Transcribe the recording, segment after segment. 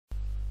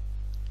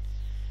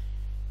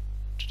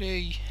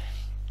today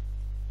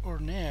or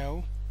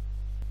now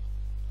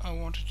I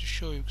wanted to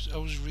show you, because I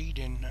was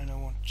reading and I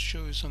want to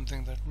show you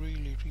something that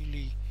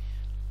really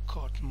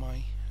caught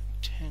my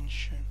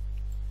attention.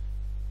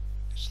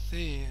 It's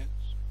this,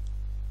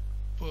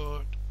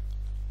 but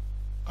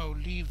I'll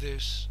leave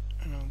this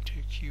and I'll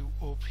take you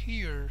up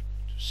here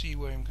to see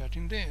where I'm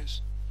getting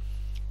this.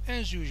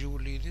 As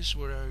usually, this is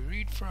where I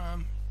read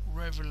from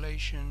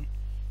Revelation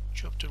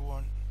chapter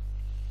 1.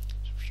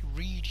 So if you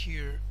read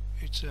here,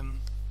 it's a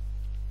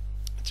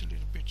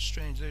little bit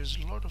strange. There's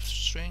a lot of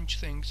strange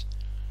things,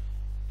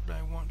 but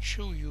I want to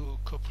show you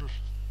a couple.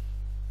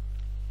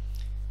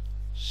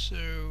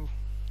 So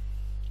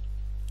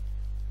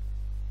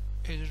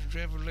it's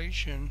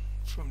Revelation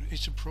from,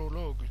 it's a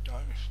prologue,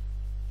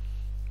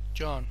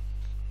 John.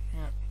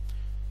 Yeah.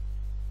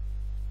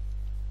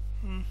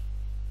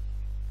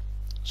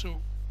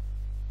 So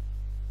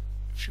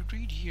if you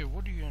read here,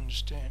 what do you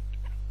understand?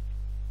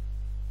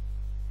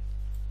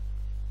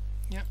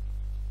 Yeah.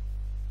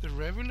 The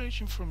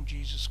revelation from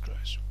Jesus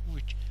Christ,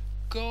 which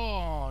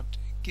God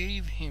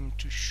gave him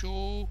to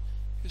show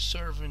his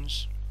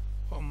servants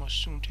what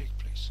must soon take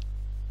place.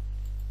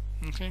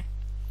 Okay?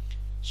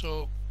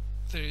 So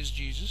there is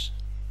Jesus,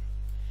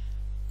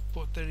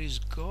 but there is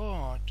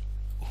God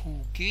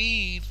who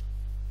gave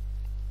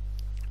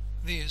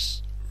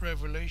this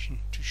revelation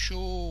to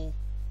show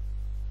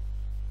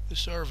the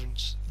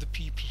servants, the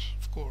people,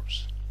 of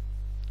course.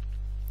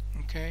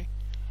 Okay?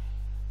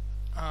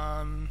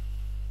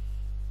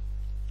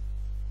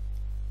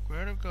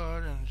 Word of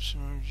God and the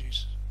testimony of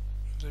Jesus.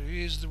 There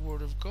is the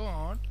Word of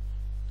God,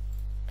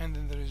 and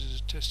then there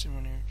is the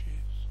testimony of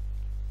Jesus.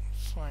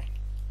 Fine.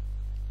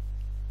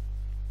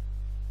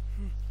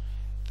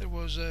 There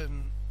was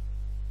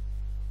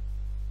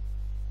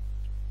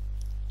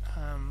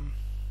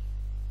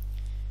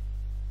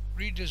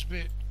read this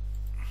bit.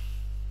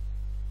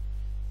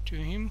 To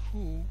him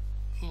who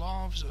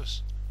loves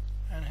us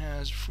and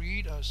has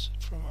freed us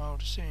from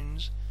our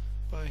sins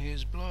by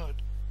his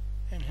blood,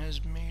 and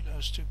has made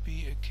us to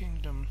be a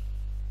kingdom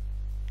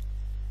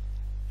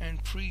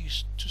and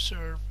priests to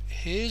serve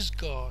his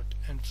God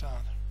and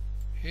Father.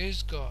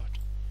 His God.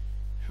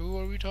 Who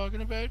are we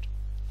talking about?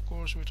 Of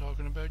course we're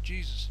talking about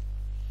Jesus.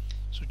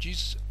 So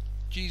Jesus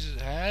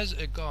has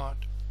a God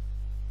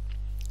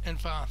and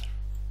Father.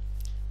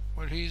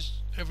 Well, he's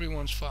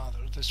everyone's Father.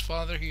 This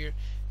Father here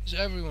is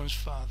everyone's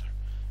Father.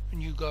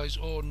 And you guys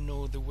all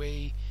know the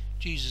way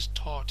Jesus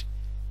taught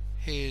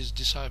his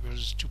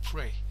disciples to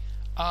pray.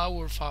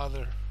 Our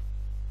Father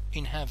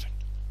in heaven.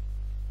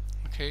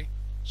 Okay?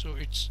 So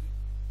it's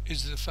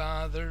the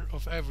Father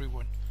of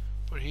everyone,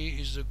 but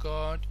he is the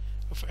God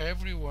of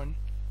everyone,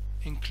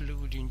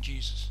 including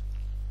Jesus.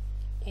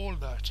 All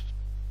that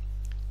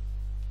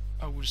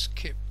I will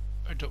skip.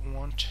 I don't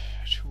want to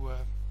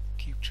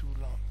keep too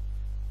long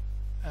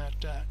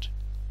at that.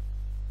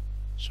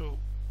 So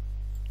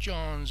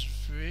John's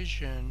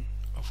vision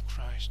of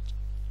Christ.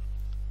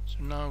 So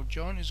now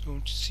John is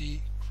going to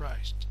see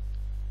Christ.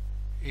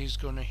 He's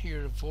going to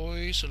hear a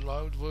voice, a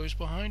loud voice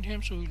behind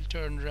him, so he'll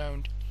turn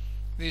around.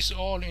 This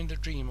all in the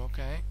dream,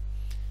 okay?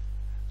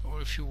 Or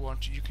if you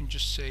want, you can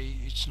just say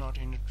it's not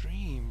in a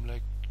dream,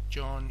 like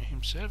John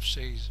himself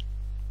says.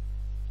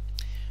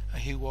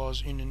 He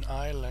was in an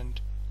island.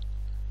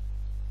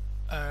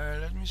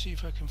 Let me see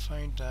if I can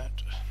find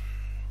that.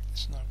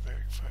 It's not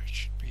very far. It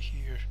should be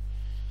here.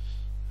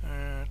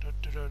 I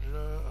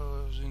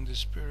was in the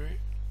spirit,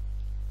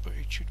 but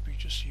it should be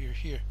just here.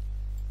 Here.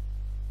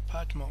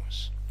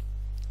 Patmos.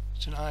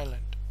 It's an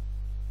island.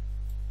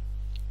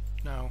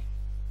 Now,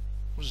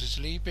 was he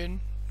sleeping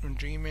and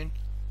dreaming,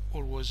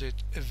 or was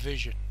it a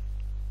vision?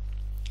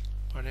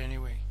 But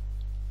anyway,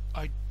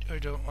 I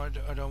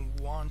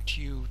don't want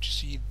you to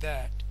see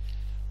that.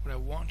 What I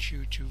want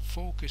you to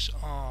focus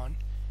on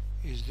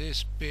is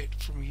this bit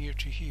from here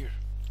to here.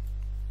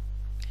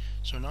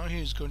 So now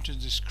he's going to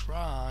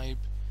describe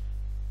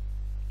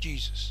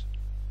Jesus.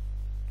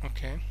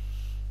 Okay?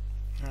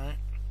 Alright?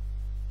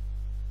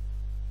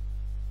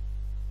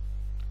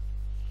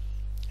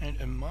 And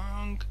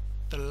among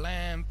the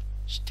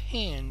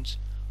lampstands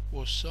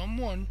was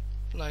someone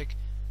like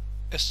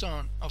a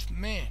son of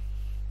man,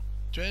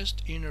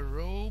 dressed in a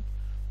robe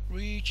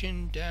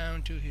reaching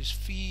down to his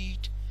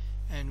feet,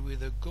 and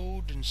with a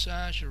golden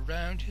sash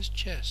around his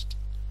chest.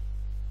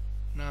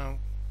 Now,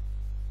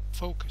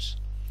 focus.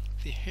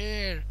 The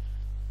hair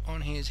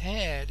on his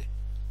head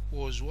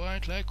was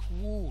white like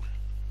wool,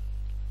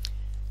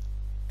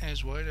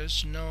 as white as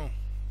snow.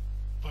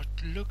 But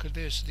look at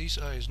this, these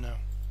eyes now.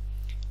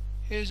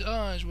 His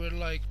eyes were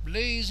like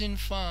blazing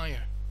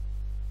fire.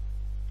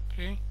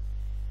 Okay?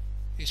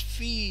 His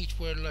feet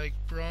were like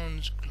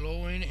bronze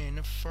glowing in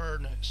a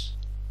furnace.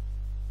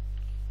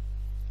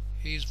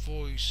 His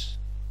voice,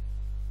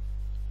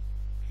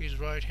 his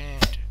right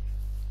hand.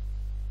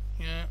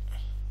 Yeah.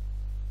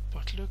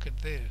 But look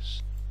at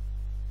this.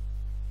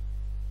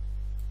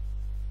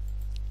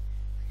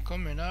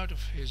 Coming out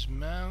of his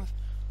mouth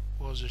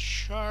was a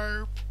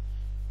sharp,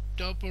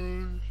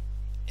 double-edged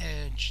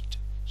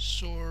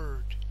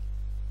sword.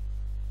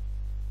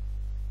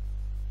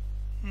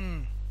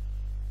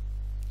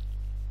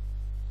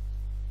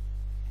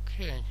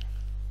 Okay,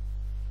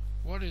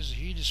 what is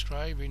he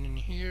describing in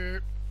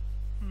here?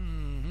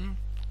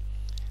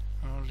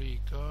 Only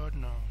God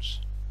knows.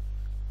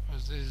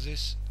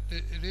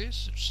 It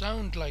is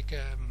sound like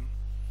a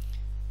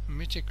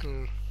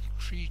mythical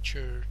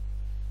creature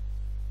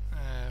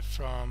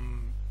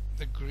from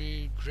the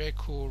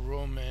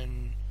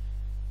Greco-Roman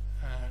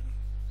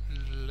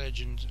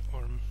legends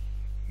or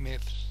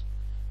myths.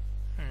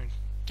 And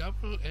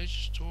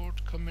double-edged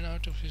sword coming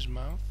out of his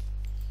mouth.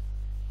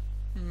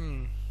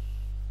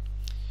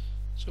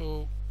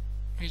 So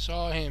he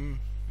saw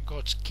him,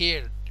 got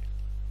scared.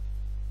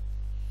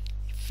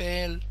 He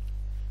fell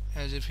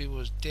as if he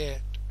was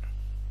dead.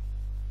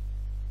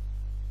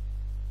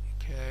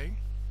 Okay,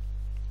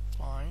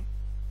 fine.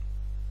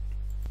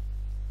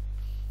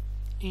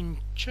 In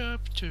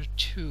chapter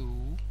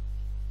 2,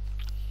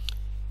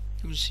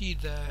 you see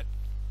that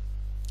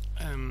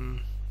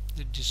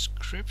the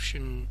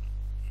description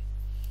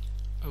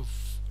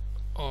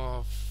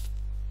of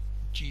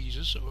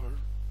Jesus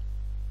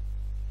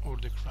or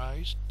the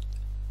Christ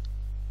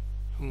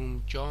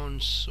whom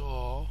John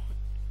saw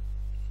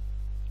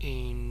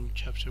in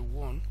chapter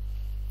 1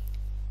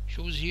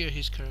 shows here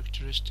his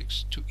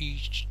characteristics to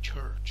each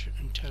church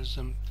and tells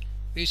them,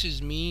 this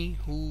is me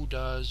who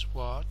does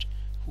what,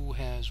 who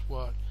has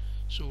what.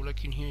 So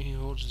like in here he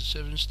holds the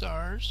 7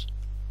 stars,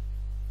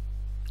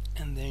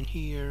 and then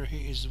here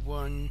he is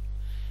one,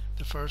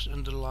 the first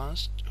and the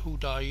last, who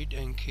died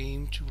and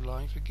came to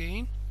life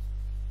again.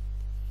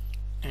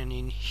 And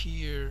in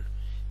here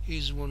he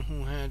is one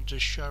who had the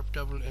sharp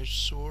double-edged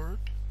sword.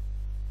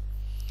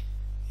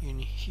 In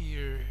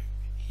here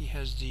he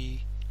has the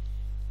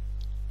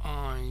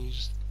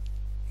eyes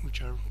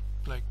which are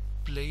like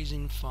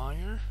blazing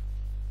fire,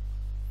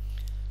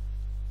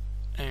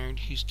 and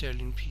he's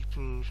telling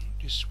people,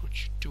 this is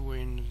what you're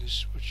doing, this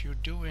is what you're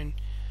doing,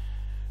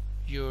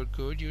 you're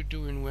good, you're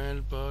doing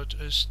well, but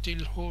I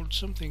still hold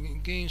something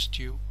against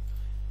you,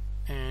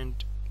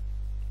 and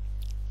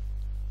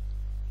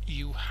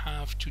you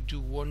have to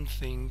do one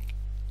thing.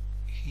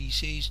 He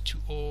says to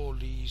all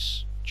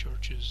these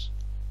churches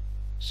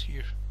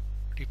here,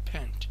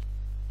 repent.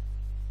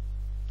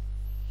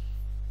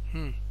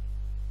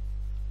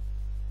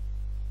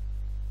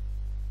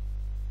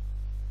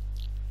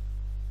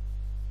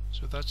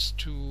 So that's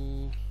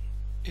to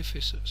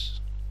Ephesus.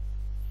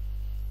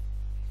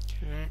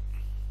 Okay.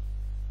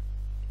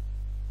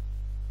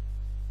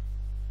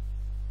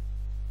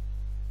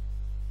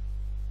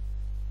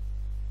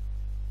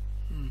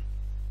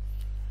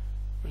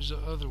 Where's the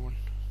other one?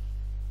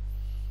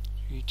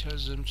 He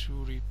tells them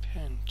to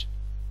repent.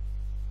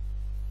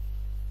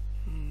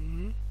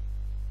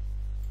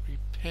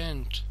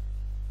 Repent.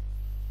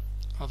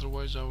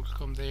 Otherwise I will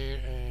come there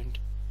and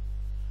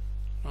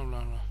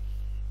no.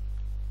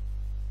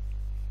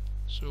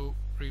 So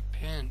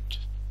repent.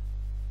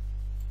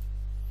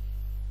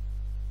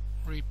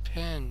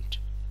 Repent.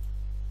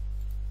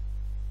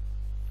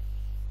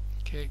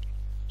 Okay,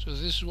 so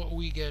this is what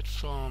we get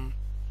from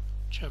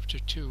chapter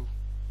 2.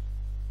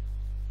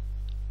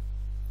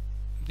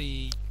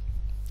 The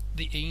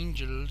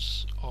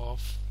angels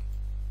of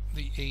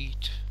the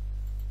 8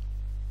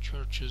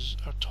 churches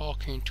are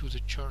talking to the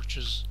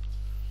churches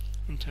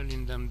and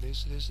telling them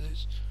this,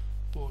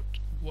 but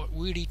what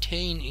we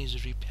retain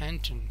is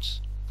repentance.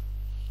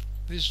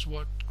 This is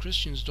what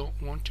Christians don't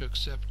want to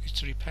accept.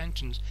 It's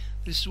repentance.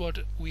 This is what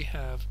we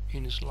have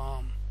in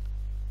Islam.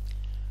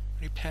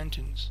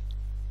 Repentance.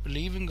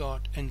 Believe in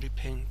God and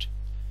repent.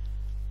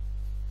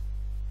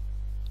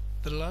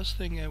 The last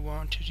thing I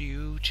wanted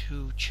you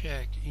to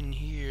check in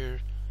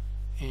here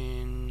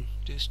in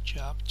this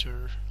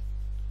chapter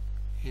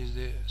is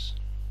this.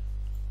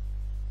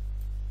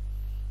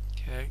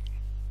 Okay.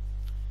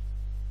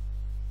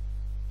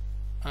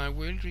 I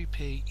will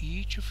repay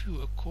each of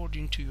you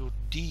according to your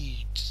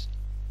deeds.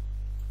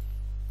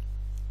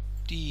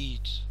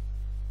 Deeds.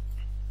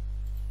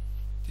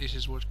 This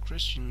is what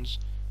Christians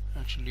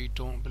actually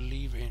don't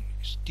believe in,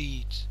 is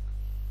deeds.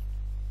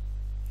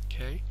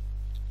 Okay?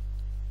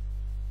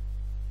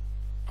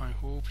 I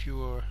hope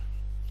you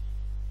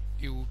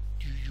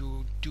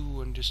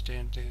do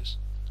understand this,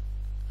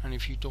 and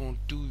if you don't,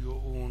 do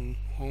your own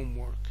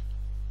homework.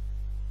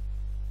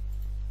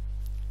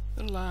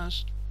 The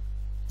last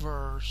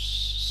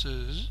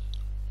verses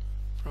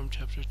from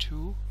chapter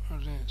 2 are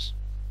this.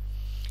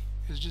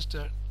 It's just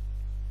that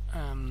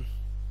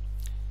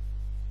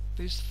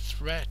this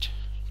threat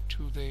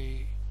to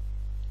the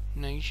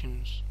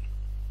nations,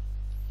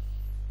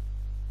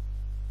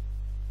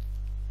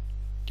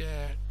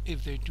 that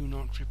if they do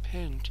not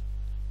repent,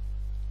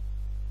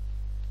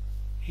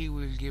 he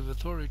will give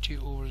authority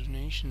over the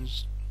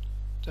nations,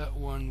 that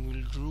one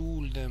will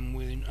rule them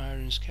with an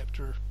iron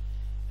scepter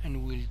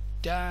and will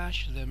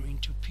dash them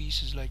into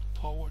pieces like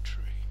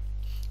pottery.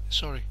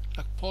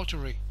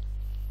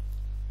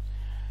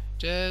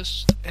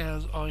 Just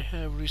as I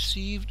have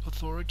received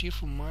authority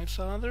from my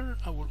Father,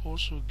 I will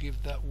also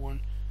give that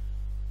one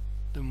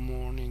the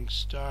morning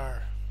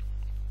star.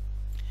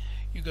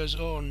 You guys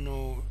all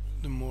know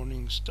the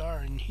morning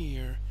star in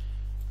here.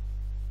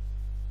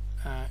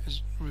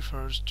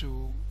 refers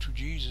to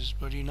Jesus,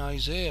 but in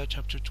Isaiah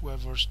chapter 12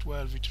 verse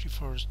 12 it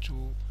refers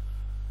to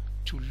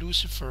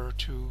Lucifer,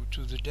 to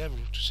the devil,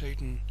 to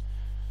Satan.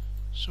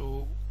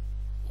 So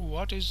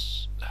what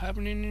is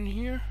happening in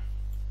here?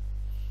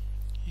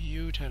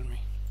 You tell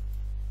me.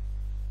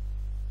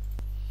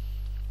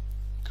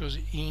 Because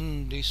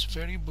in this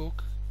very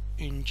book,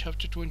 in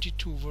chapter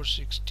 22 verse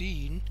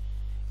 16,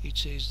 it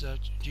says that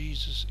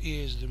Jesus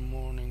is the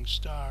morning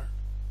star.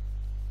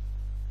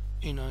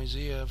 In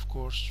Isaiah, of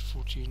course,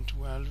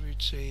 14:12,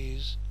 it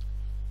says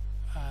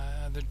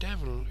the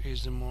devil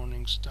is the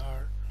morning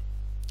star.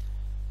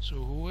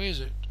 So who is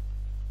it?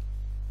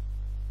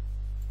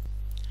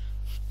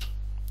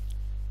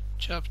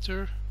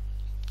 Chapter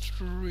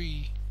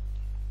 3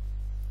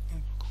 in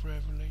the book of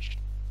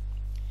Revelation.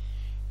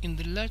 In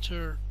the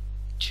letter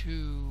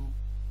to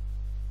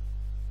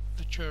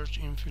the church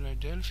in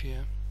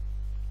Philadelphia,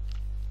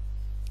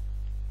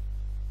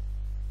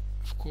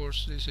 of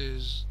course this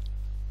is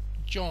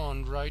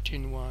John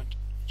writing what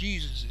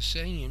Jesus is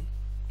saying.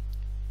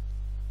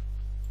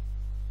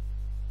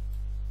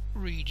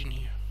 Read in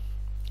here.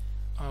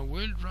 I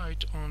will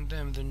write on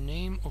them the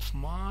name of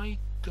my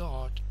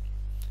God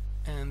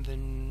and the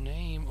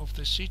name of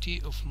the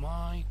city of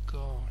my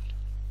God.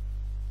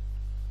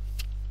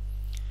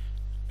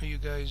 Are you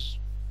guys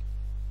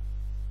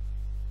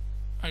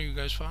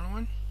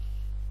following?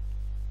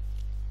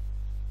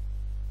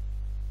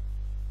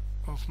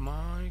 Of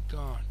my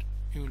God.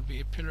 You will be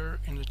a pillar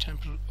in the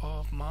temple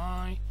of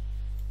my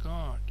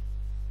God.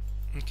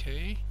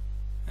 Okay?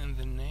 And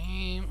the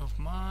name of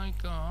my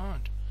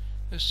God.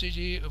 The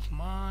city of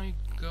my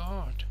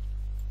God.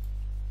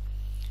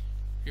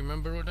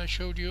 Remember what I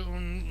showed you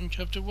in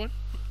chapter 1?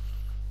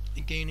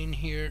 Again in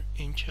here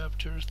in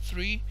chapter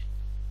 3.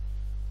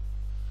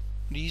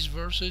 These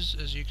verses,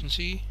 as you can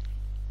see,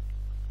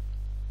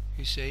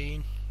 he's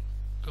saying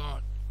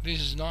God.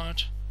 This is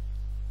not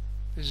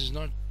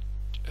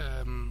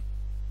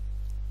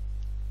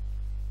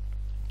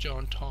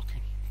John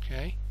talking,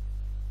 okay?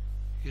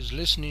 He's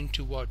listening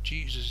to what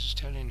Jesus is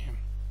telling him.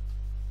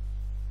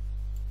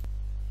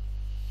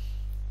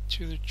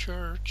 To the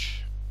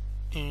church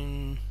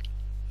in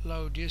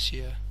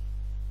Laodicea,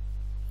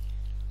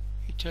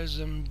 he tells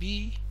them,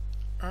 be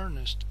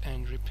earnest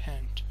and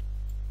repent.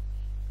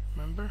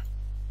 Remember?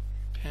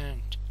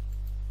 Repent.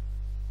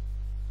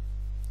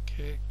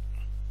 Okay.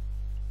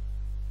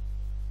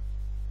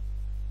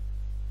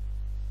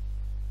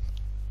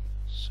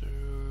 So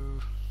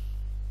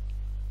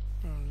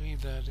I'll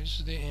leave that. This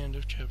is the end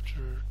of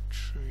chapter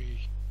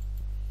 3.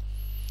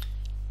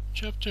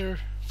 Chapter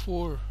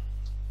 4,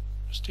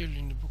 still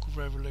in the book of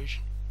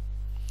Revelation.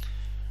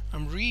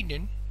 I'm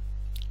reading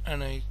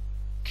and I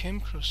came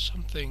across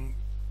something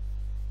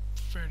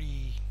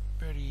very,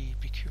 very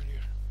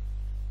peculiar.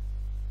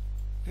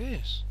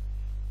 This.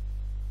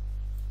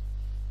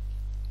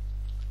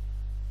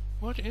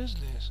 What is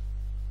this?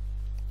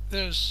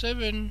 There are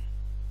 7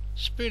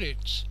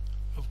 spirits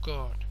of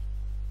God.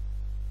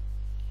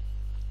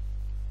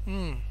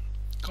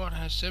 God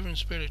has 7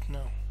 spirits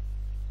now.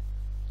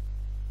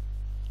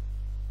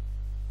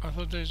 I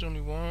thought there's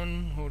only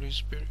one Holy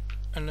Spirit.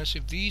 Unless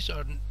if these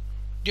are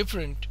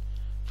different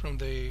from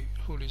the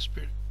Holy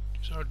Spirit.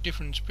 These are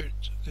different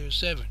spirits. There are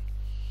 7.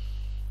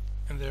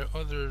 And there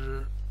are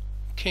other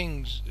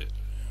kings.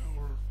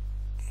 Or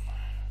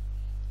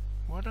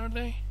what are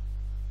they?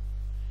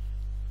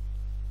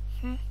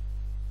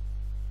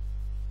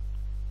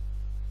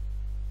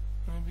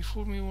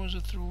 Before me was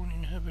a throne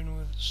in heaven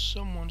with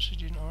someone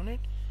sitting on it,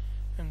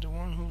 and the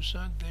one who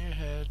sat there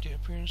had the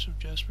appearance of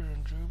jasper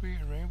and ruby,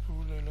 and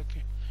rainbow like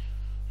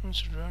a, and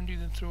surrounding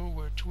the throne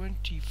were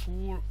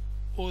 24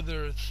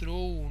 other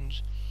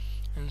thrones,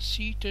 and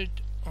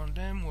seated on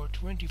them were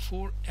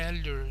 24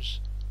 elders.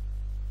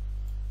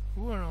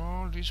 Who are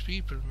all these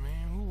people,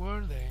 man? Who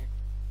are they?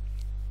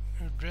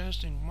 They're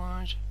dressed in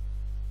white.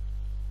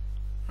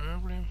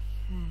 Remember?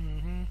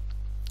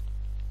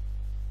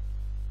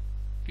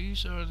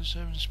 These are the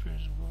 7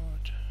 spirits of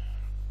God.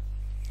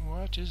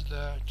 What is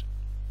that?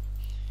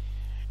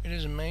 It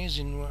is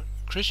amazing what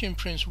Christian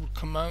Prince would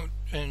come out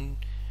and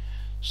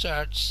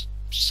start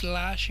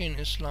slashing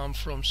Islam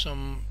from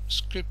some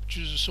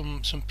scriptures,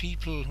 some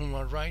people who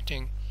are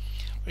writing,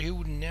 but he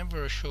would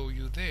never show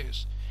you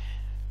this.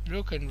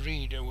 Look and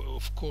read.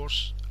 Of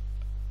course,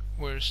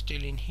 we're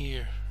still in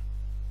here.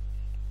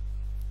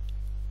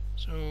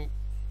 So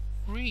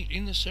read.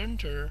 In the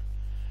center,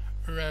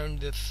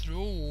 around the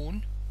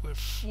throne, were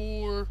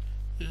 4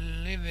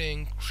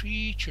 living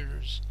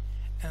creatures,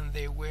 and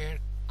they were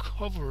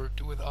covered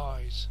with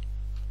eyes,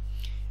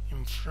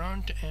 in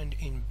front and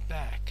in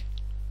back.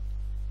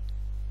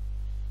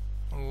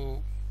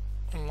 Oh,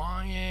 a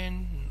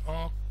lion, an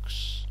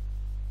ox.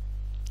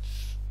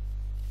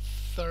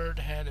 Third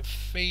had a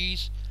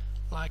face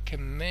like a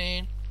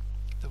man.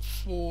 The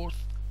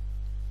 4th,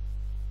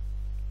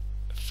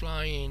 a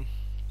flying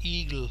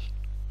eagle.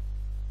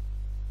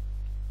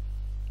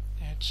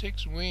 They had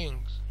 6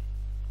 wings.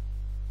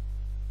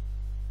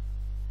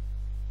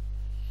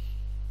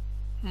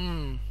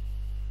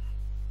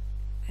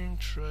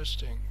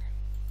 Interesting.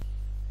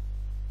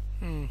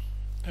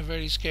 A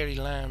very scary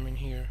lamb in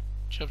here.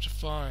 Chapter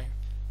 5.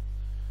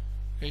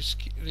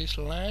 This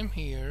lamb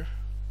here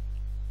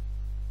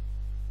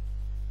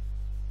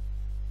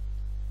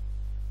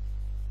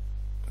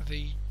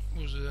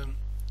was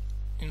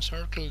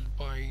encircled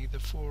by the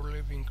 4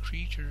 living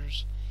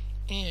creatures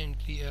and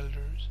the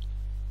elders.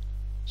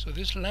 So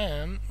this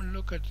lamb,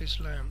 look at this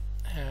lamb,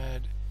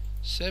 had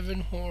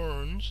 7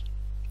 horns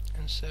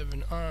and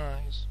 7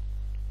 eyes.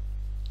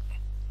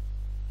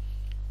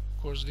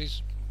 Of course,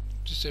 these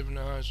 7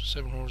 eyes or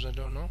 7 horns, I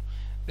don't know.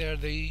 They are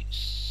the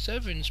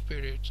 7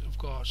 spirits of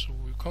God. So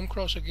we come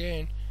across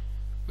again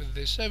with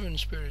the 7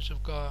 spirits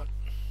of God.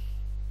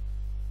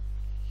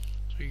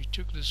 So he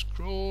took the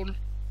scroll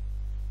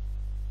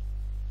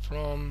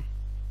from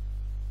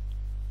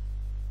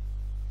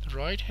the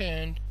right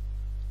hand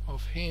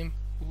of him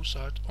who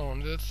sat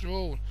on the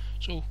throne.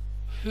 So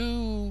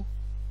who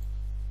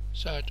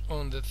sat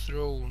on the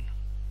throne?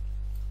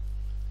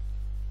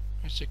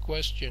 It's a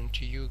question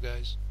to you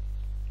guys.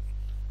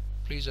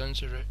 Please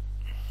answer it.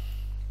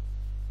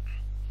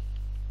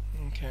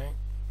 Okay,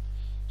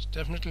 it's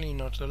definitely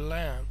not a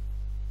lamb.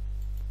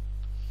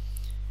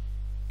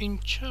 In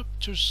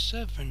chapter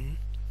 7,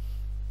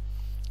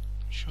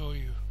 show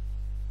you.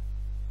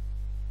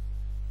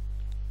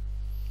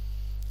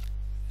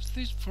 It's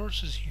these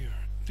verses here.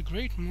 The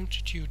great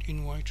multitude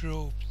in white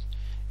robes.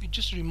 It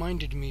just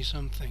reminded me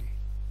something.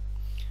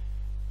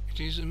 It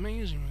is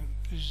amazing.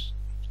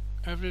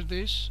 After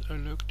this, I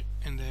looked,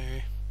 and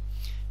there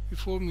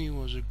before me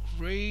was a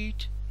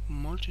great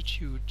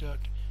multitude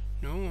that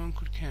no one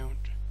could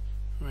count,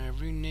 from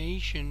every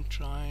nation,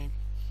 tribe,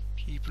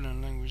 people,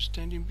 and language,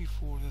 standing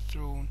before the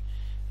throne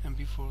and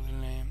before the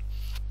Lamb.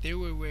 They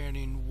were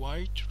wearing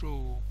white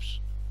robes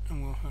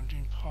and were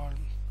holding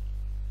palm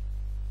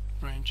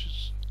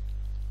branches.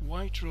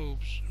 White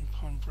robes and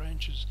palm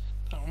branches.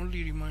 That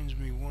only reminds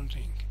me one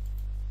thing.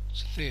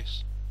 It's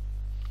this.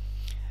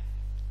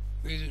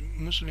 The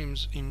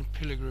Muslims in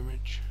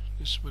pilgrimage.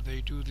 This is what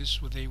they do, this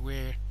is what they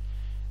wear,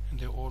 and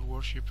they're all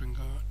worshipping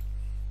God.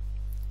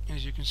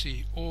 As you can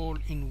see, all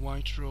in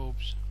white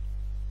robes.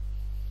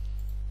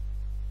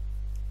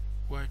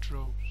 White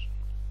robes.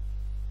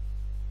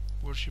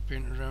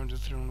 Worshipping around the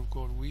throne of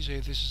God. We say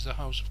this is the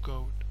house of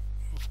God,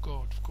 of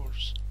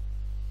course.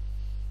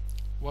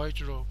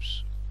 White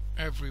robes.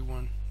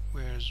 Everyone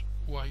wears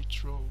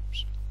white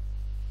robes.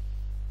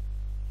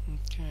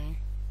 Okay.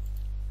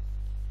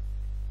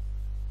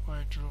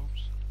 White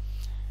robes.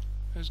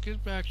 Let's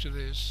get back to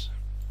this.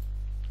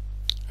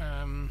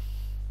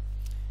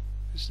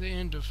 It's the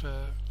end of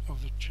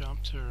the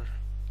chapter,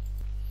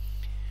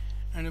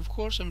 and of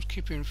course I'm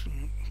skipping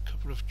from a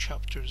couple of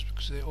chapters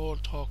because they all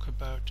talk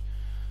about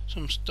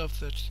some stuff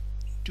that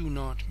do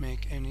not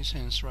make any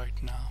sense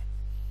right now,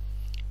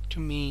 to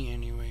me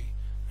anyway.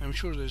 I'm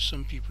sure there's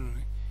some people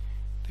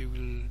they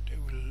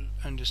will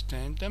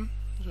understand them.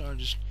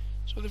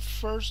 So the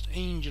first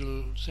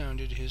angel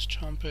sounded his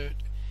trumpet,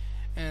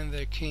 and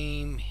there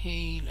came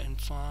hail and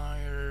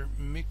fire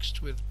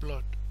mixed with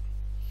blood.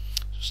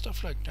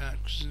 Stuff like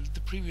that, because the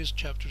previous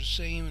chapter is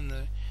the same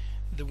and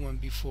the one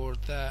before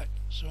that,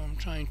 so I'm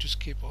trying to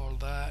skip all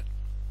that.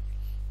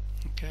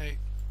 Okay,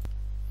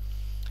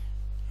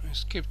 I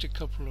skipped a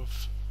couple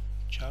of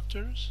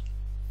chapters.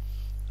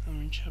 I'm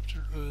in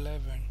chapter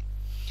 11.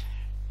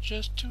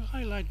 Just to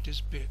highlight this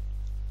bit,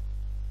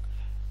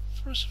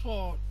 first of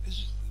all,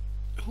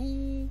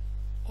 who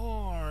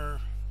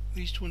are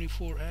these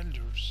 24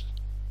 elders?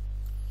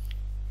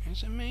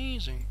 It's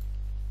amazing.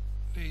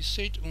 They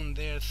sit on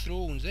their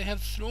thrones. They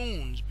have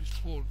thrones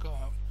before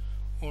God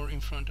or in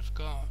front of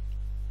God.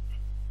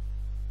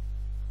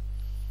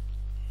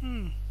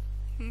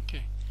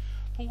 Okay.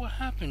 But what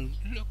happened?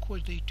 Look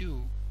what they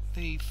do.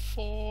 They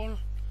fell.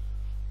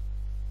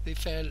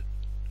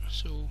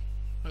 So,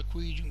 like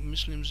we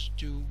Muslims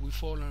do, we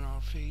fall on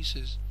our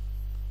faces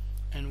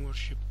and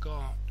worship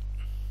God.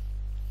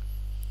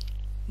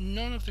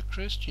 None of the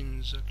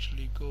Christians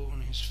actually go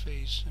on his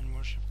face and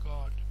worship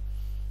God.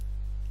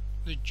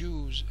 The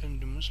Jews and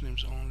the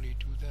Muslims only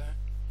do that.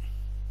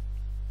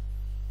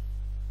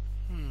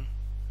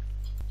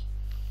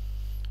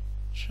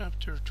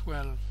 Chapter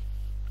 12.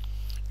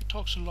 It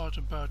talks a lot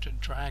about a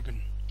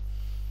dragon.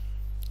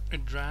 A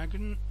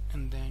dragon,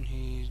 and then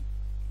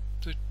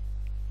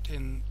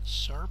then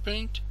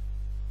serpent,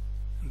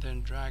 and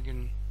then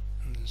dragon,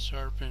 and then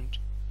serpent.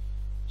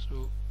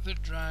 So the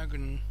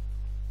dragon.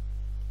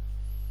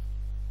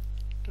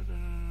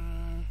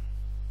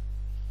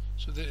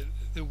 So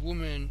the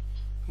woman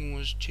who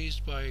was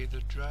chased by the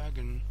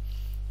dragon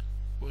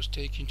was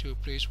taken to a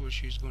place where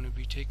she's going to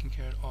be taken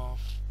care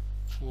of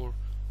for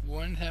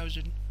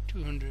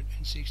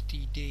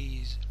 1,260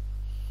 days.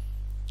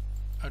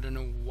 I don't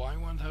know why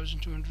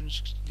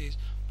 1,260 days,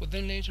 but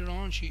then later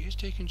on she is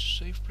taken to a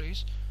safe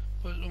place,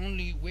 but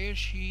only where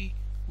she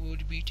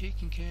would be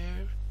taken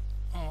care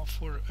of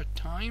for a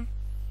times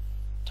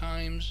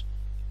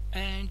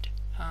and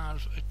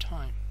half a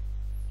time.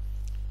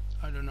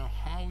 I don't know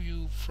how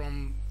you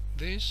from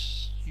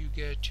this you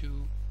get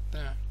to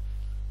that.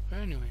 But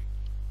anyway,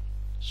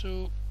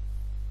 so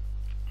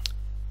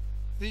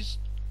this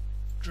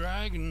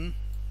dragon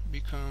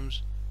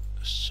becomes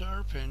a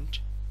serpent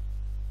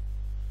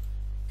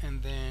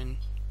and then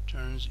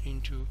turns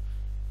into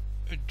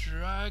a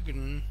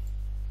dragon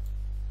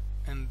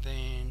and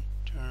then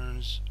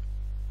turns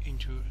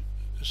into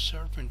a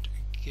serpent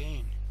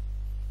again.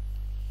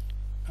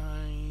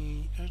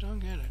 I don't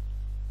get it.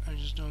 I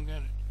just don't get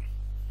it.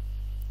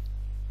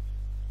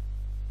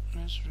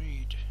 Let's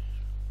read.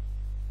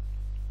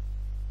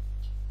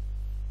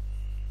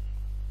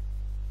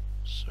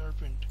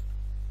 Serpent.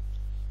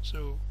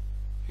 So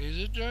here's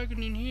a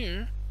dragon in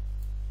here,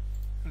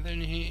 and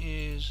then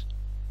he is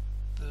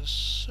the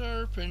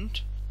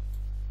serpent,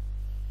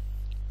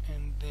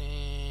 and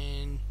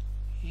then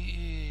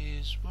he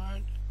is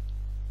what?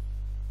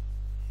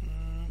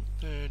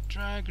 The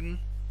dragon,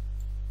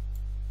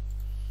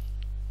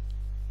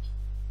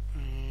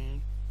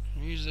 and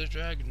he's the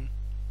dragon.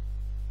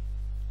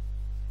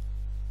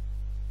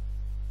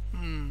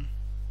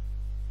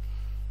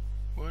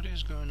 What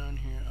is going on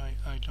here?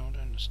 I don't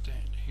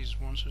understand. He's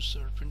once a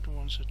serpent,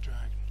 once a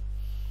dragon.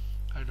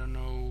 I don't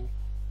know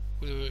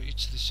whether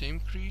it's the same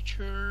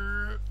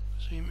creature,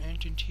 same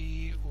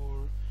entity,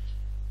 or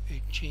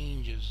it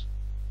changes.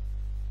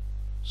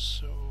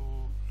 So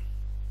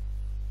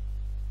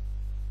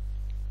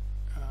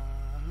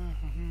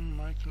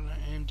Michael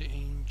and the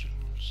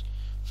angels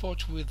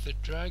fought with the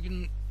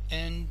dragon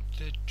and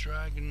the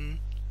dragon.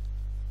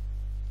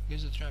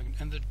 Here's the dragon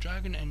and the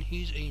dragon and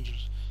his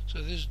angels.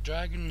 So this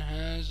dragon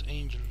has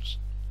angels,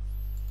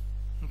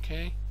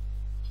 okay,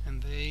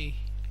 and they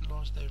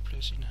lost their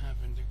place in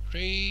heaven. The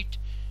great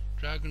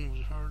dragon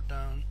was hurled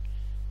down,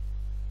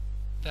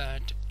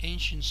 that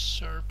ancient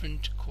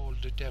serpent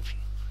called the devil.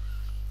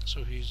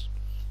 So he's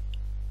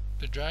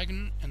the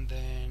dragon, and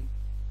then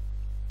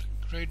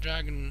the great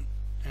dragon,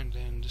 and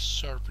then the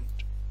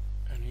serpent,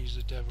 and he's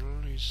the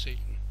devil, he's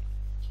Satan.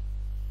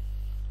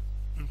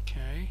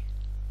 Okay.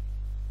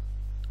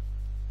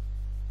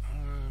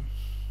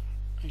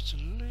 It's a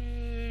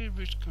little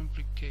bit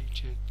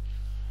complicated.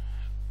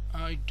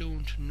 I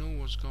don't know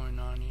what's going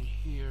on in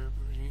here,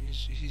 but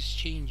he's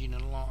changing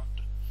a lot.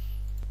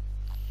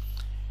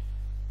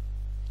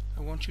 I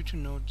want you to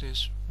note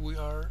this. We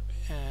are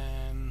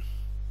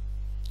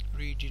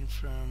reading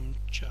from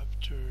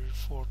chapter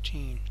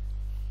 14.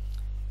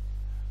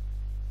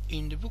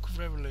 In the book of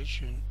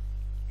Revelation,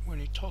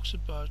 when it talks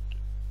about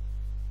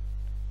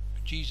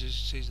Jesus,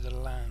 it says the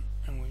Lamb,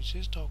 and when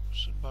it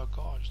talks about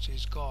God, it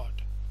says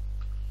God.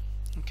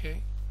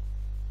 Okay,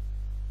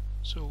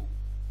 so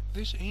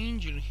this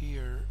angel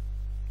here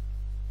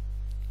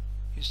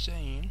is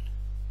saying,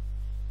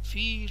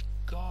 fear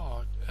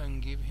God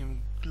and give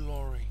him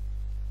glory.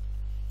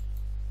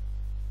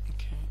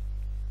 Okay,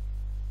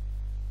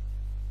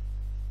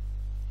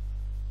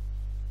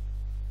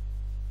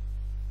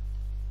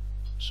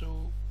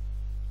 so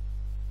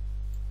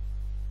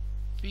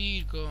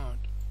fear God.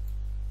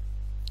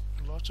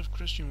 Lots of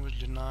Christians will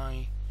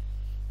deny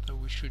that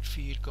we should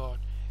fear God.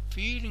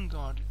 Fearing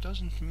God, it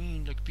doesn't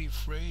mean like be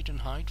afraid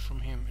and hide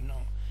from him.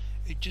 No,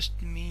 it just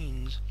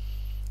means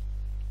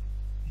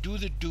do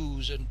the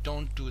do's and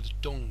don't do the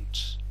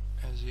don'ts,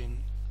 as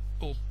in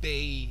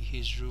obey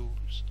his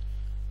rules.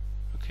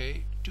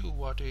 Okay, do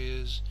what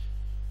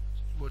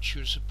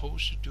you're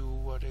supposed to do,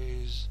 what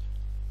is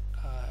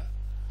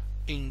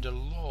in the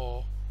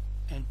law,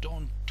 and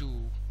don't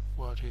do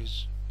what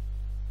is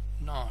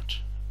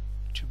not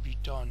to be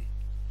done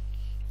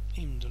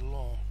in the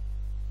law.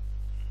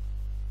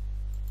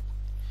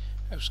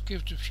 I've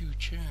skipped a few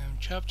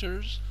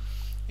chapters.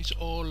 It's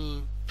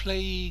all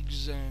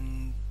plagues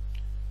and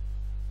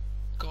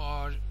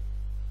God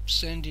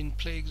sending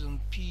plagues on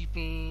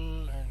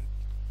people and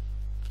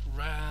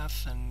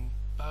wrath and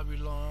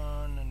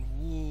Babylon and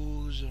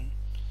woes and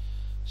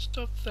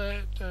stuff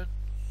that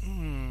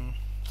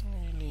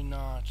really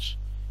not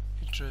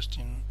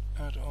interesting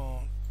at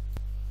all.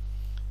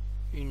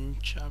 In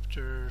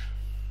chapter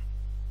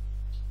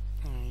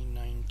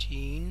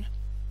 19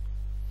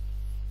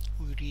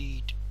 we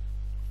read,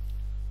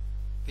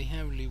 the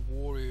heavenly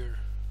warrior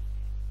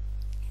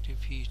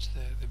defeats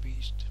the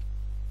beast,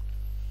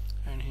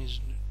 and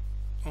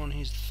on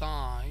his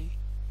thigh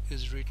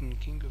is written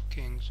King of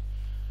Kings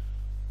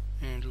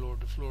and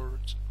Lord of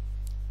Lords.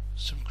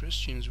 Some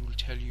Christians will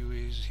tell you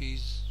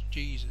he's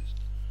Jesus,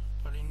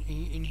 but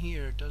in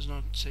here it does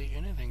not say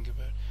anything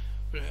about it.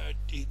 But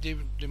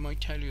they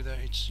might tell you that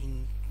it's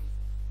in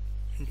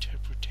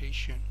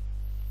interpretation.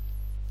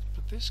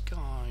 But this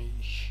guy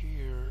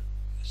here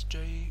is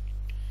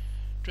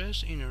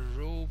dressed in a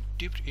robe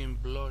dipped in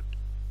blood,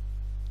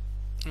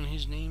 and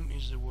his name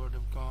is the Word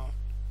of God.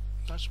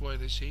 That's why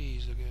they say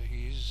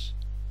he is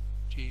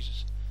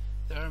Jesus.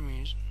 The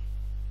armies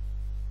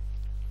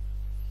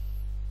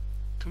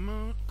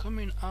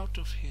coming out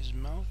of his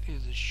mouth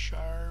is a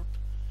sharp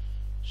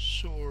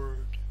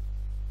sword,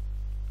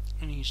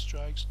 and he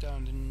strikes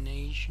down the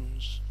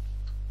nations.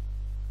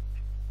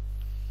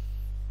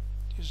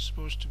 This is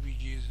supposed to be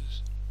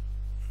Jesus.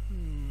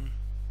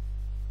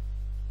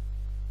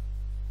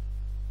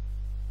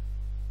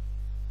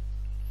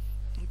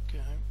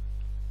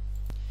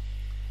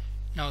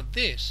 Now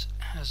this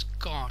has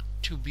got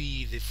to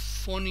be the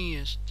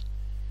funniest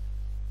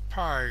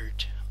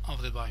part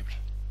of the Bible.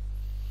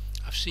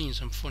 I've seen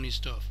some funny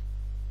stuff.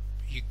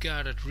 You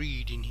gotta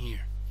read in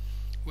here.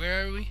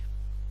 Where are we?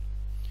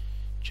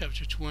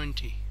 Chapter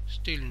 20,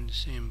 still in the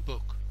same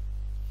book.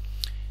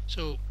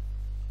 So,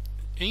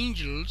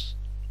 angels,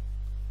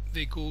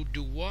 they go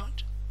do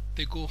what?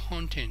 They go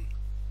hunting.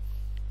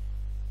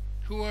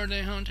 Who are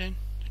they hunting?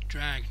 The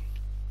dragon,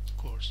 of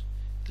course.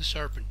 The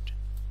serpent.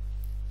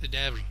 The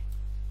devil.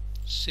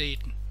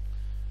 Satan.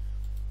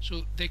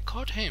 So they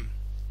caught him.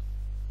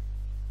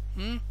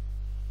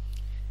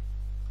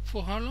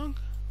 For how long?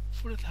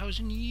 For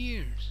 1,000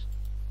 years.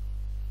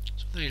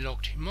 So they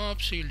locked him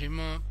up, sealed him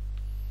up.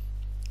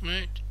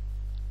 Right?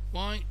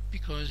 Why?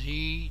 Because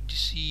he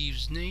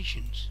deceives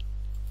nations.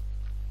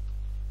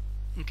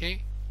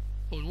 Okay?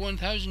 But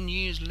 1,000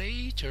 years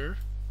later,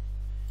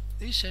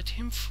 they set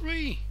him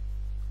free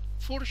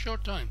for a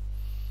short time.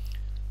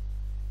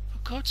 For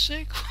God's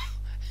sake,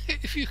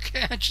 if you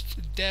catch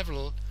the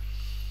devil,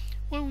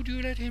 why would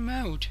you let him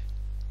out?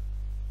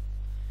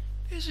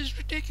 This is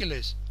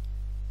ridiculous.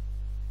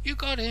 You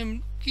got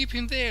him, keep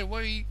him there.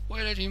 Why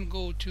let him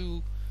go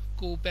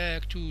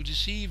back to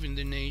deceiving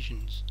the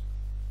nations?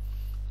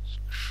 It's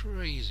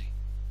crazy.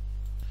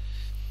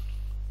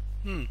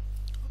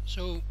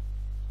 So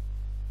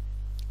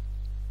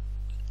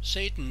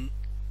Satan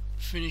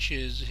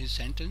finishes his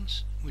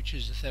sentence, which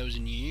is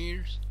 1,000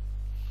 years.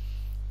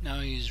 Now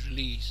he is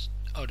released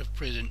out of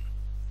prison.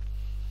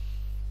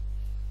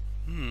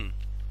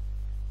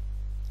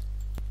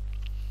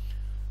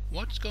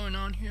 What's going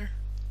on here?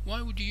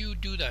 Why would you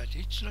do that?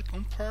 It's like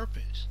on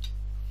purpose.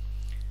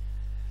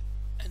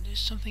 And there's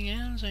something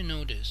else I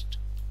noticed.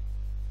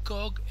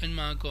 Gog and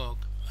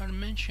Magog are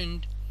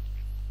mentioned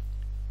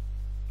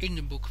in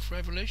the book of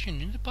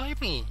Revelation, in the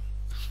Bible,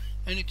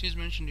 and it is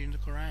mentioned in the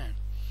Quran.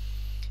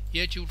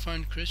 Yet you'll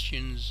find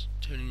Christians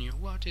telling you,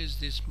 what is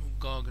this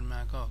Gog and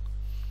Magog?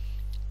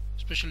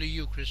 Especially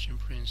you, Christian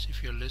Prince,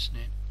 if you're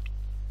listening.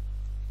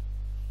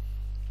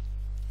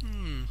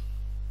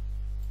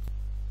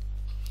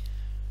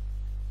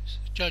 It's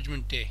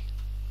Judgment Day.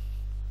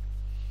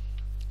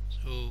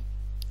 So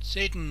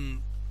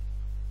Satan,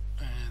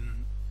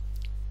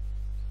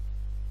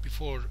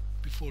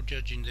 before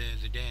judging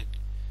the dead,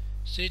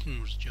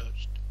 Satan was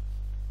judged.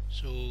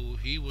 So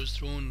he was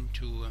thrown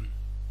into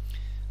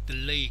the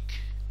lake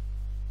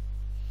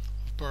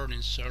of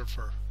burning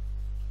sulfur,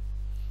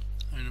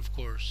 and of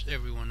course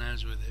everyone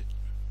else with it.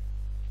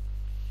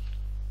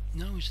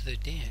 Now he's the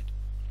dead.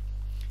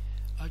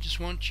 I just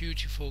want you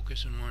to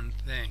focus on one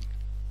thing.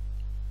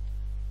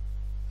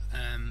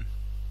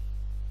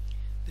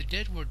 The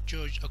dead were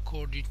judged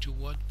according to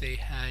what they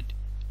had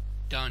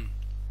done.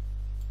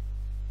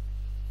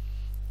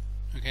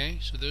 Okay,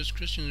 so those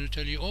Christians will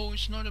tell you, oh,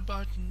 it's not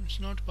about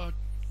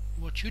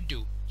what you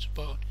do. It's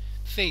about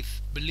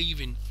faith,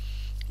 believing,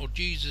 or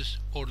Jesus,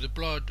 or the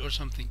blood, or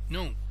something.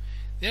 No,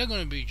 they're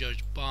going to be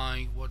judged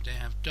by what they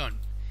have done,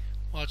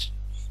 what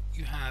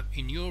you have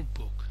in your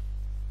book.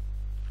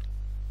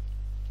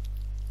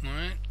 All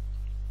right.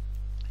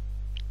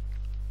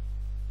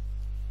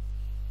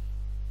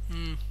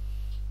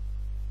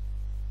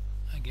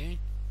 Again,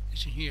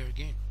 listen here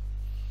again.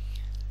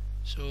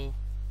 So,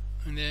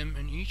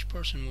 and each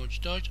person was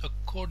judged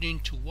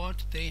according to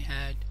what they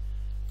had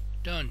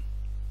done.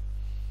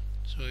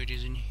 So it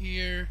is in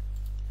here,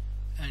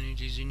 and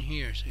it is in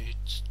here. So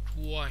it's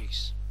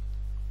twice.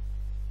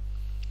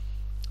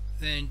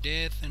 Then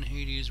death and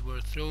Hades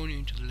were thrown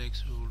into the lake.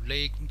 So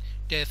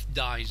death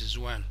dies as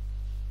well.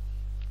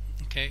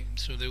 Okay,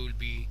 so there will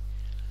be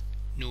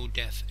no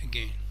death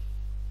again.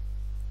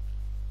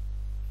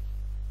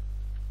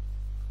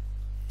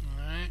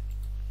 Alright.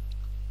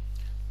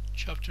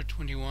 Chapter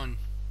 21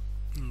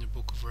 in the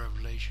book of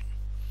Revelation.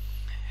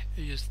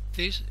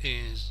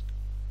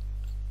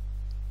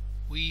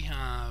 We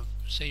have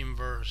same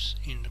verse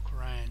in the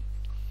Quran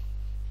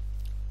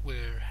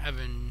where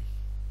heaven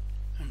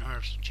and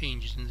earth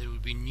changes, and there will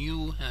be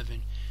new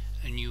heaven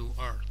and new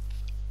earth.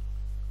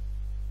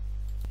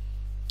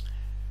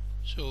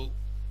 So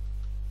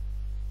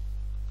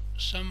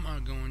some are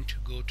going to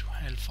go to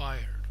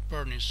hellfire,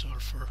 burning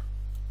sulfur.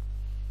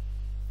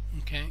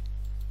 Okay,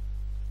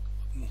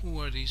 who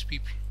are these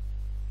people?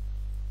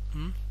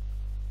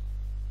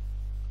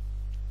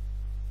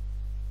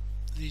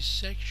 The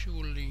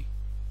sexually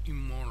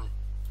immoral.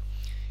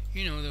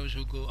 You know, those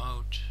who go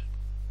out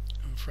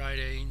on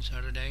Friday and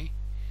Saturday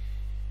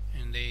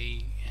and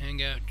they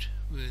hang out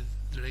with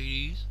the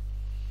ladies,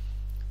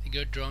 they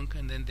get drunk,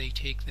 and then they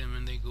take them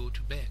and they go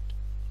to bed.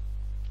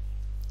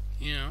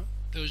 You know,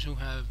 those who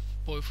have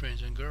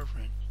boyfriends and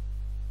girlfriends,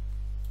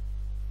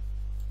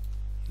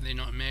 they're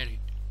not married.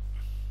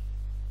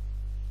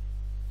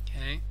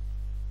 Okay,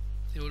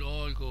 they will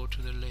all go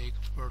to the lake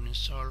of burning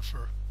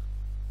sulfur.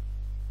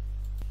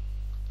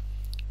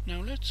 Now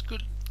let's go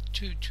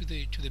to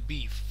the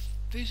beef.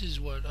 This is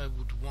what I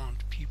would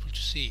want people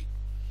to see,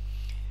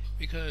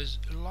 because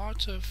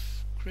lots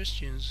of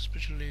Christians,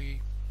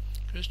 especially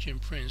Christian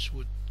Prince,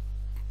 would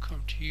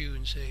come to you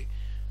and say,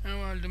 And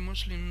while the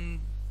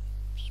Muslims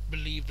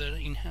believe that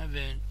in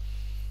heaven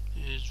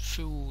is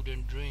food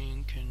and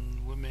drink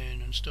and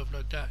women and stuff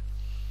like that,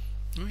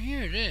 well,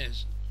 here it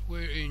is.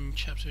 We're in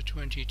chapter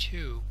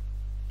 22.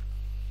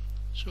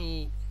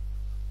 So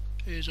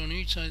is on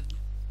each side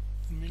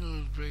the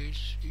middle grade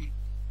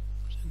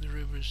the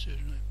rivers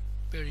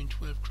bearing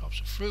 12 crops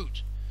of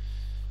fruit.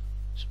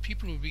 So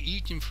people will be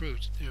eating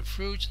fruit. There are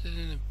fruits, then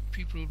the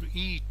people will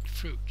eat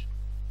fruit.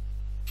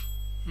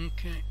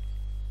 Okay.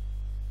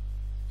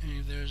 And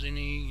if there's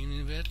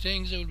any bad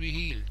things, they will be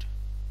healed.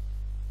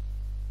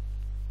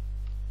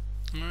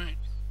 Alright.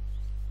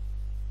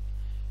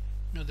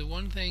 Now the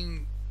one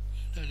thing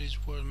that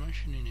is worth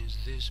mentioning is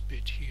this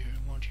bit here.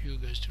 I want you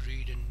guys to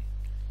read and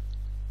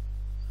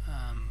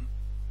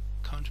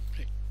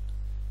contemplate.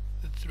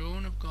 The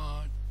throne of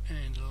God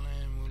and the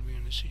Lamb will be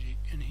in the city,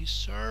 and his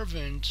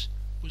servants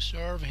will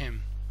serve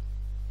him.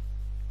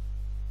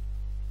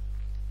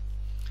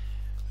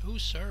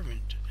 Whose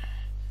servant?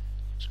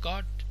 Is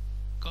God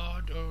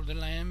or the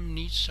Lamb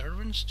needs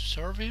servants to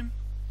serve him?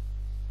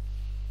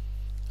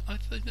 I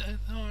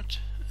thought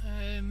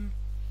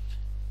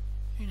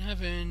in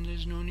heaven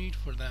there's no need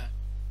for that.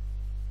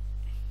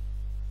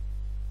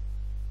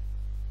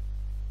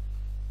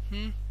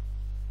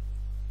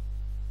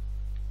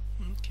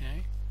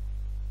 Okay.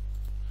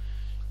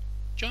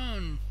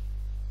 John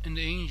and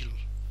the angel.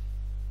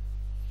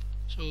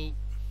 So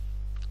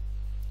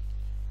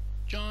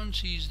John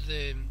sees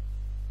the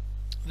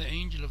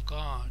angel of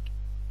God,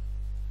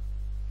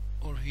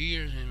 or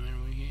hears him,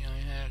 and when I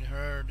had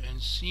heard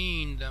and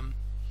seen them,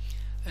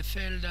 I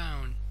fell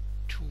down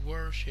to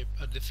worship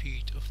at the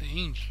feet of the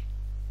angel.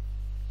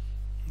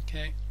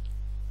 Okay.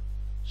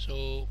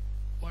 So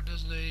what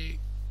does the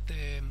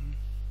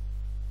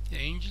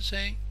angel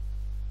say?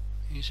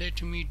 He said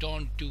to me,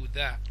 don't do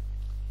that.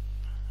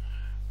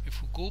 If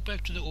we go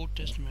back to the Old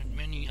Testament,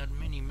 many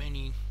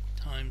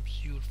times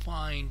you'll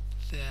find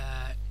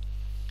that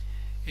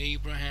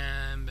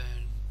Abraham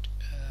and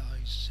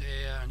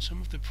Isaiah and some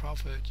of the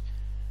prophets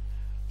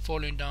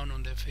falling down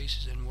on their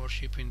faces and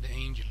worshipping the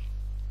angel.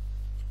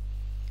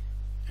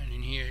 And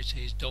in here it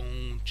says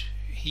don't.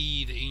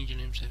 He, the angel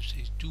himself,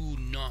 says do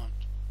not.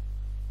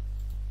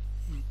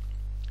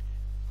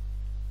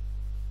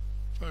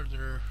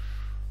 Further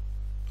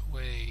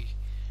away,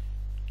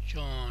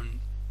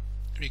 John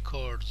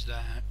records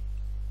that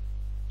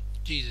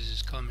Jesus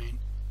is coming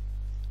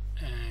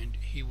and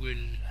he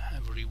will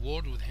have a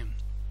reward with him,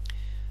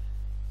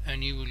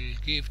 and he will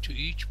give to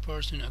each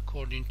person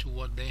according to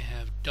what they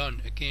have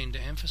done. Again, the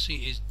emphasis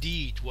is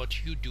deed.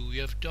 What you do,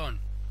 you have done.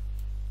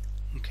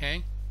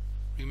 Okay,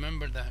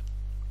 remember that.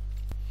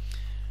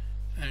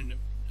 And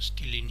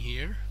still in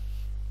here,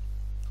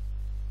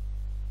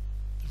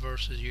 the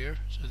verses here.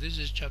 So this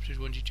is chapter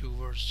 22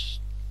 verse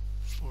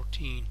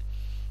 14.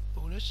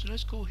 But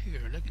let's go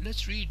here.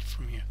 Let's read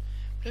from here.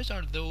 Blessed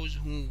are those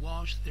who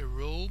wash their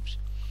robes,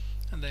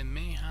 and they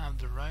may have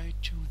the right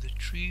to the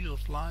tree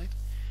of life,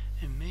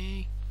 and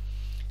may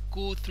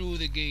go through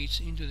the gates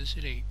into the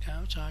city.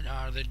 Outside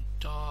are the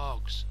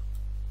dogs.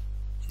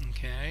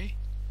 Okay,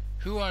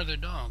 who are the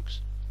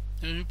dogs?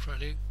 Those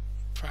who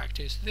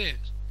practice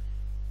this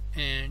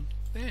and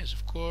this,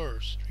 of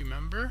course.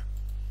 Remember,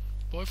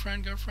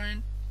 boyfriend,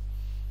 girlfriend,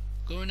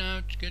 going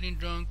out, getting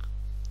drunk,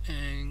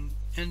 and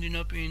ending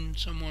up in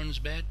someone's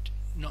bed,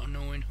 not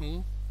knowing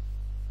who.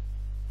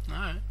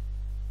 Alright.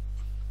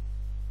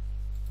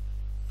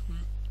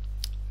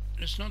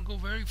 Let's not go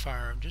very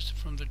far, just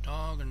from the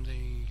dog and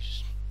the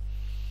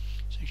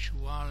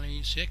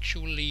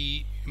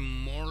sexually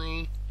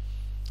immoral.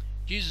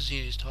 Jesus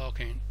here is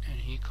talking,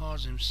 and he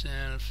calls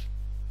himself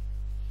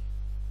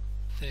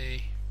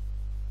the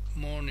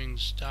morning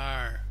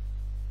star.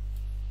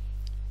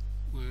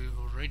 We've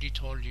already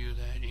told you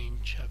that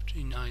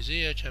in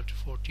Isaiah chapter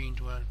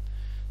 14:12,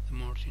 the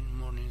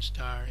morning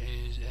star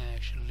is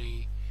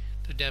actually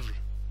the devil.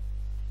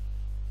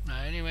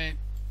 Now anyway,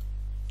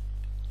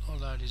 all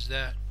that is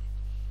that.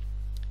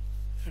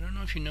 I don't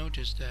know if you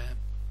noticed that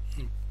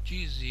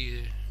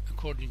Jesus,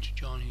 according to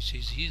John, he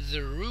says he's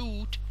the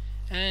root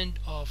and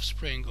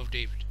offspring of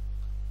David,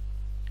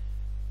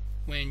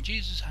 when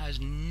Jesus has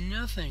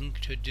nothing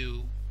to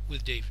do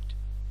with David.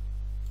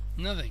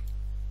 Nothing.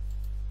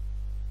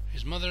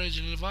 His mother is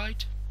a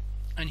Levite,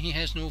 and he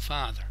has no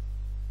father.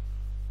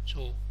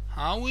 So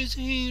how is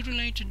he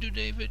related to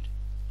David?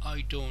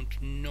 I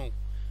don't know.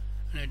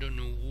 And I don't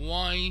know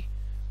why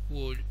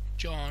would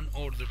John,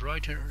 or the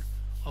writer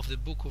of the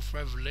book of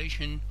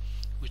Revelation,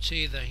 would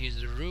say that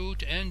he's the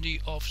root and the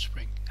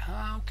offspring.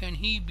 How can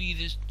he be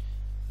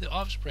the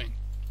offspring?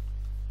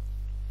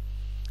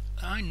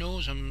 I know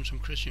some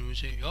Christians will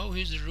say, oh,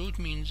 he's the root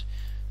means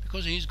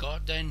because he's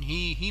God, then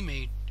he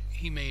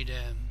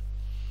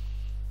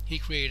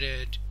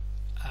created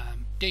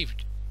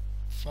David.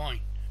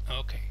 Fine,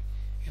 okay,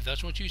 if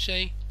that's what you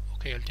say,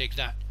 okay, I'll take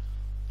that.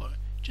 But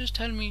just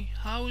tell me,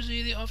 how is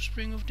he the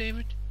offspring of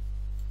David?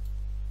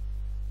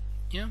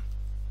 Yeah,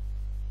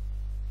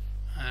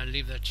 I'll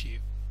leave that to you.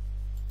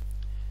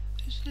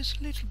 There's this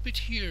little bit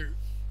here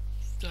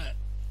that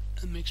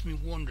makes me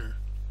wonder.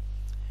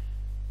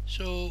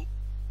 So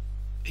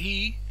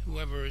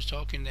whoever is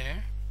talking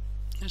there,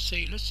 let's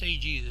say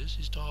Jesus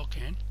is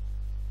talking.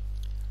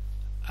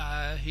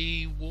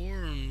 He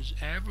warns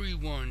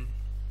everyone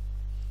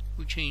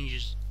who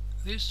changes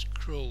this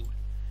scroll.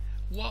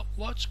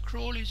 What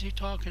scroll is he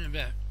talking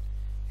about?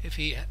 If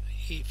he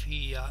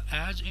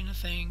adds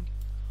anything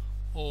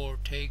or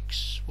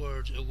takes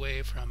words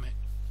away from it,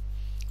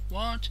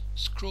 what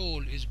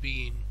scroll is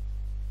being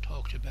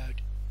talked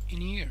about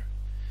in here?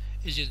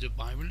 Is it the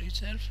Bible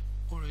itself,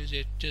 or is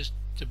it just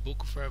the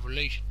book of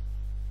Revelation?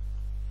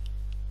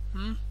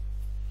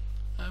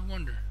 I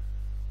wonder.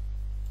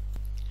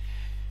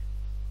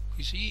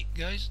 You see,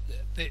 guys,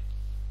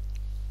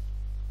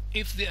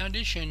 if the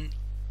addition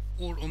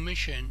or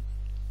omission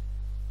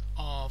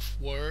of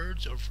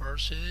words or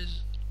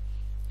verses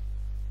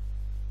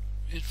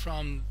is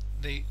from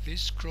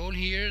this scroll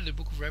here, the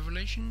book of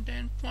Revelation,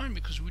 then fine,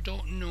 because we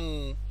don't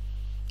know,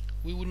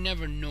 we would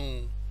never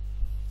know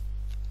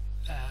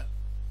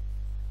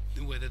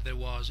whether there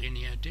was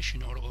any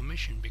addition or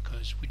omission,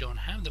 because we don't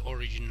have the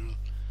original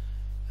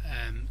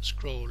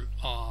scroll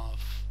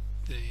of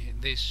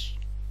this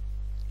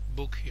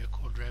book here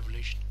called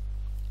Revelation.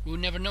 We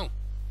would never know.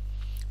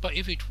 But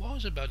if it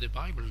was about the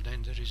Bible,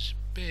 then there is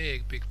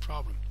a big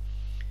problem.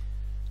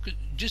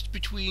 Just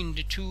between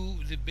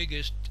the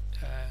biggest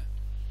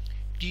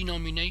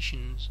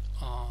denominations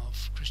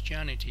of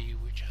Christianity,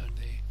 which are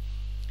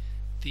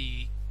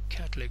the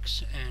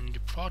Catholics and the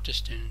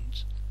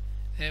Protestants,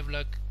 they have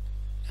like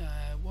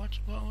what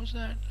was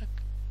that?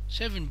 Like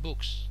 7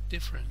 books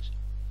difference.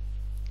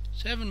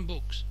 7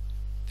 books.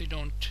 They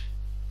don't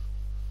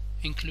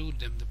include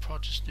them. The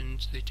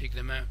Protestants, they take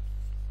them out,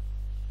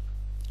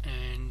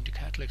 and the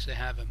Catholics, they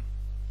have them.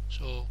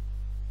 So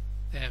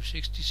they have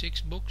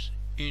 66 books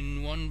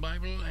in one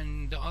Bible,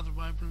 and the other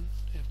Bible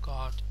they've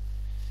got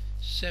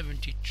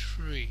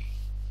 73.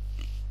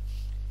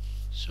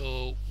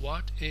 So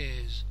what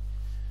is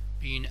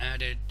being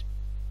added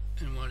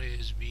and what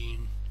is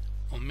being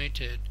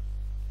omitted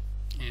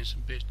is a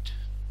bit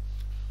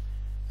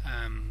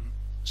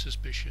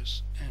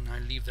suspicious, and I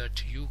leave that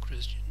to you,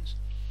 Christians.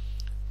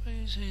 But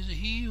it says,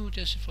 he who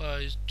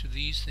testifies to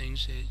these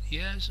things says,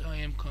 yes, I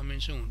am coming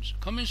soon. So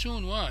coming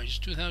soon, why? It's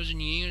 2,000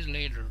 years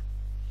later,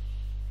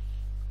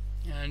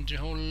 and the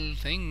whole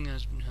thing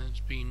has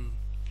been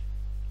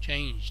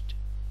changed.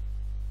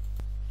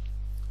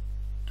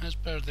 As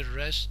per the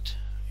rest,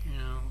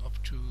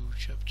 up to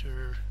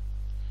chapter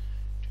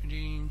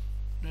 20,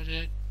 that's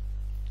it,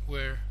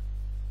 where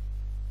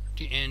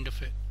the end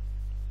of it.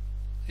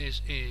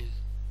 This is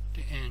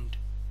the end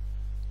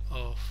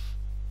of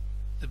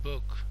the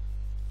book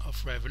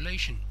of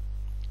Revelation,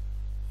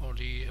 or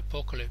the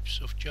Apocalypse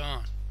of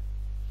John.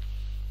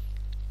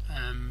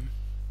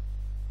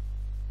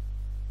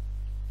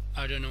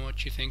 I don't know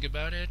what you think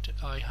about it.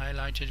 I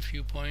highlighted a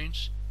few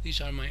points.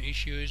 These are my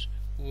issues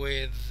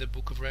with the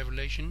book of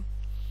Revelation.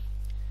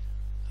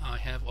 I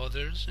have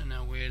others, and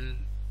I'll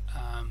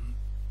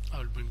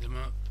bring them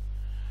up.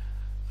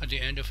 At the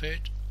end of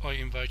it, I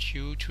invite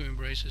you to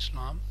embrace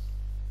Islam,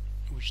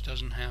 which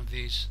doesn't have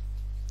these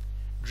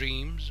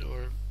dreams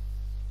or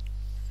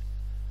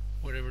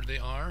whatever they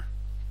are,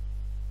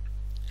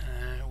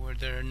 where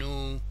there are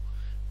no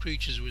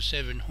creatures with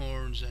 7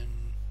 horns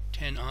and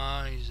 10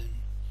 eyes,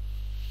 and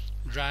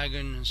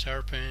dragon and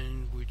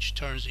serpent which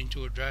turns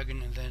into a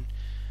dragon and then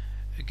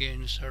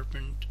again a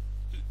serpent.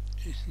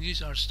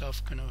 These are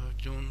stuff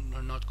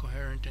are not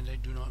coherent, and they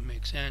do not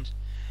make sense,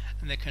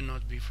 and they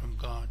cannot be from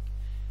God.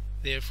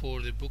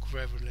 Therefore the book of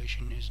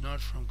Revelation is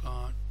not from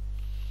God.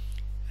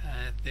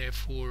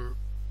 Therefore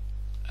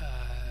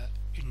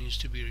it needs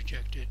to be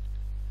rejected.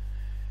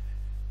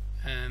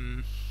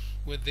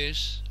 With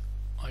this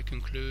I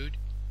conclude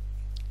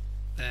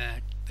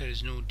that there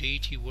is no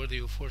deity worthy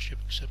of worship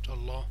except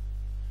Allah,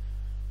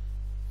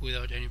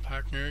 without any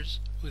partners,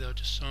 without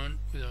a son,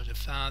 without a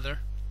father,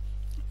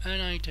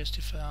 and I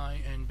testify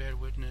and bear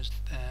witness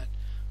that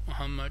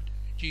Muhammad,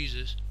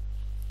 Jesus,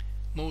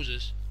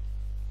 Moses,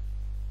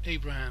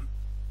 Abraham,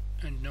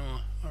 and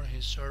Noah are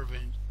his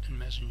servants and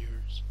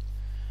messengers.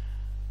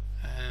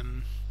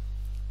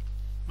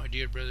 My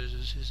dear brothers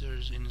and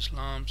sisters in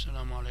Islam,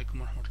 Assalamu alaikum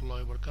wa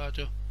rahmatullahi wa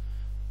barakatuh.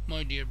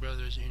 My dear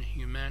brothers in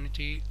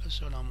humanity,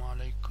 Assalamu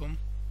alaikum.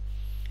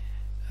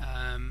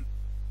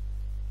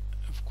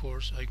 Of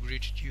course, I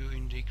greeted you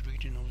in the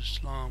greeting of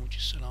Islam, which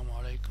is Assalamu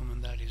alaikum,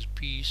 and that is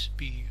peace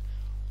be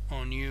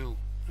on you.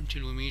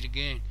 Until we meet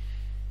again,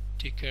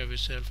 take care of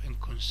yourself and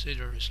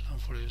consider Islam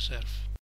for yourself.